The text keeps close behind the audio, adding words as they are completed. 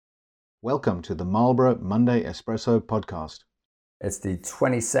Welcome to the Marlborough Monday Espresso podcast. It's the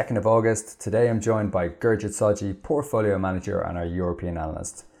 22nd of August. Today I'm joined by Gurjit Saji, Portfolio Manager and our European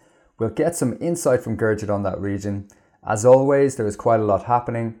Analyst. We'll get some insight from Gurjit on that region. As always, there is quite a lot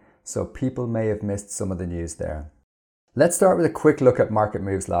happening, so people may have missed some of the news there. Let's start with a quick look at market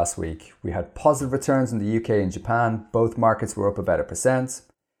moves last week. We had positive returns in the UK and Japan. Both markets were up about 1%.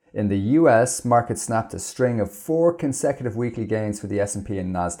 In the US, markets snapped a string of 4 consecutive weekly gains for the S&P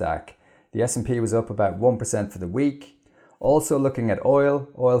and Nasdaq. The S&P was up about 1% for the week. Also looking at oil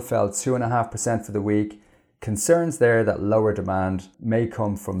fell 2.5% for the week. Concerns there that lower demand may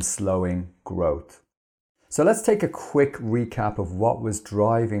come from slowing growth. So let's take a quick recap of what was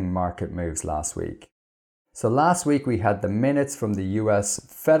driving market moves last week. So last week we had the minutes from the US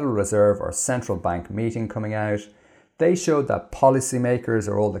Federal Reserve or central bank meeting coming out. They showed that policymakers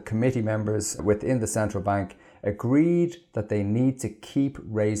or all the committee members within the central bank agreed that they need to keep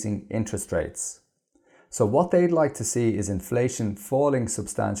raising interest rates. So what they'd like to see is inflation falling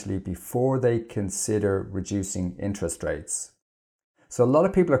substantially before they consider reducing interest rates. So a lot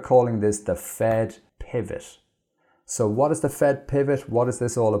of people are calling this the Fed pivot. So what is the Fed pivot? What is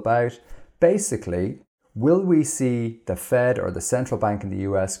this all about? Basically, will we see the Fed or the central bank in the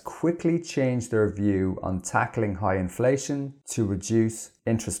US quickly change their view on tackling high inflation to reduce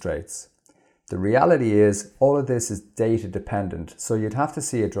interest rates? The reality is all of this is data dependent, so you'd have to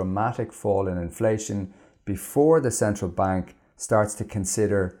see a dramatic fall in inflation before the central bank starts to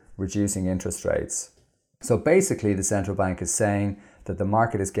consider reducing interest rates. So basically the central bank is saying that the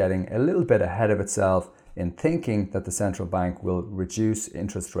market is getting a little bit ahead of itself in thinking that the central bank will reduce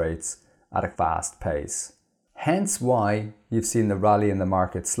interest rates at a fast pace. Hence why you've seen the rally in the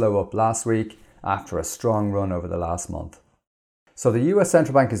market slow up last week after a strong run over the last month. So the US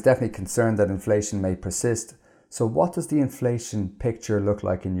Central Bank is definitely concerned that inflation may persist. So what does the inflation picture look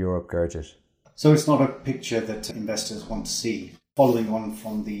like in Europe, Gurjit? So it's not a picture that investors want to see. Following on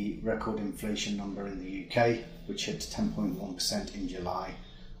from the record inflation number in the UK, which hit 10.1% in July,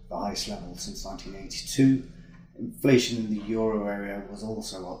 the highest level since 1982, inflation in the euro area was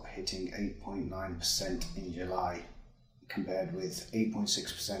also up, hitting 8.9% in July, compared with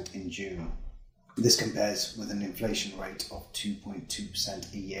 8.6% in June. This compares with an inflation rate of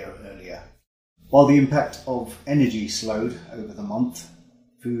 2.2% a year earlier. While the impact of energy slowed over the month,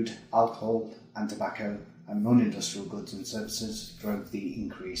 food, alcohol and tobacco and non-industrial goods and services drove the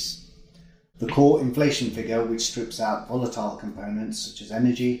increase. The core inflation figure, which strips out volatile components such as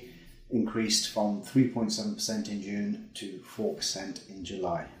energy, increased from 3.7% in June to 4% in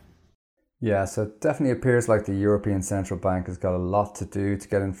July. Yeah, so it definitely appears like the European Central Bank has got a lot to do to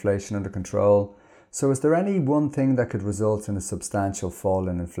get inflation under control. So is there any one thing that could result in a substantial fall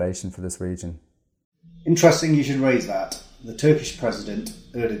in inflation for this region? Interesting you should raise that. The Turkish President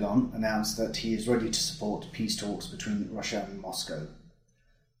Erdogan announced that he is ready to support peace talks between Russia and Moscow.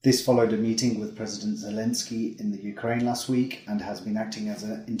 This followed a meeting with President Zelensky in the Ukraine last week and has been acting as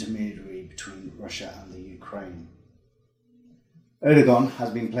an intermediary between Russia and the Ukraine. Erdogan has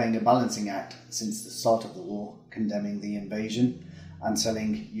been playing a balancing act since the start of the war, condemning the invasion and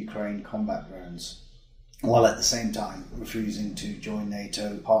selling Ukraine combat drones, while at the same time refusing to join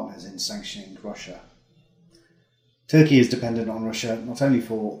NATO partners in sanctioning Russia. Turkey is dependent on Russia not only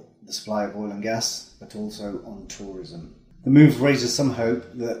for the supply of oil and gas, but also on tourism. The move raises some hope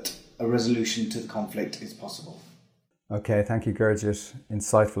that a resolution to the conflict is possible. Okay, thank you, Gurjit.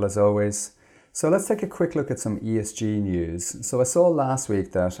 Insightful as always. So let's take a quick look at some ESG news. So I saw last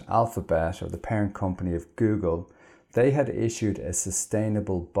week that Alphabet, or the parent company of Google, they had issued a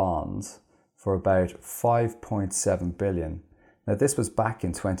sustainable bond for about 5.7 billion. Now this was back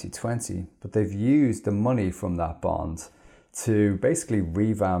in 2020, but they've used the money from that bond to basically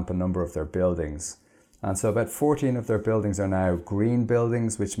revamp a number of their buildings. And so about 14 of their buildings are now green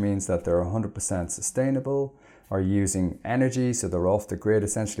buildings, which means that they're 100% sustainable, are using energy, so they're off the grid,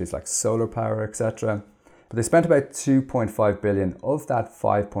 essentially it's like solar power, etc. But they spent about 2.5 billion of that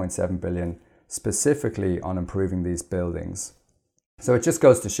 5.7 billion specifically on improving these buildings. So it just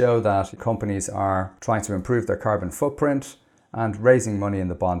goes to show that companies are trying to improve their carbon footprint and raising money in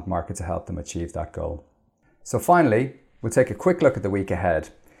the bond market to help them achieve that goal. So finally, we'll take a quick look at the week ahead.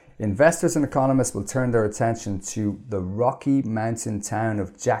 Investors and economists will turn their attention to the Rocky Mountain town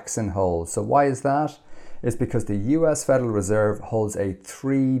of Jackson Hole. So why is that? It's because the US Federal Reserve holds a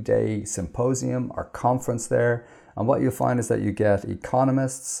 3-day symposium or conference there. And what you'll find is that you get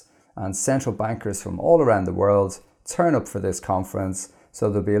economists and central bankers from all around the world turn up for this conference. So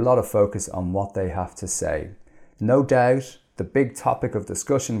there'll be a lot of focus on what they have to say. No doubt, the big topic of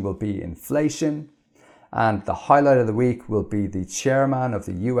discussion will be inflation. And the highlight of the week will be the chairman of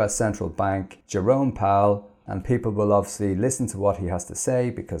the US Central Bank, Jerome Powell, and people will obviously listen to what he has to say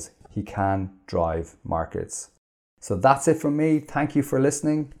because he can drive markets. So that's it from me. Thank you for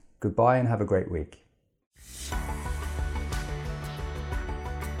listening. Goodbye and have a great week.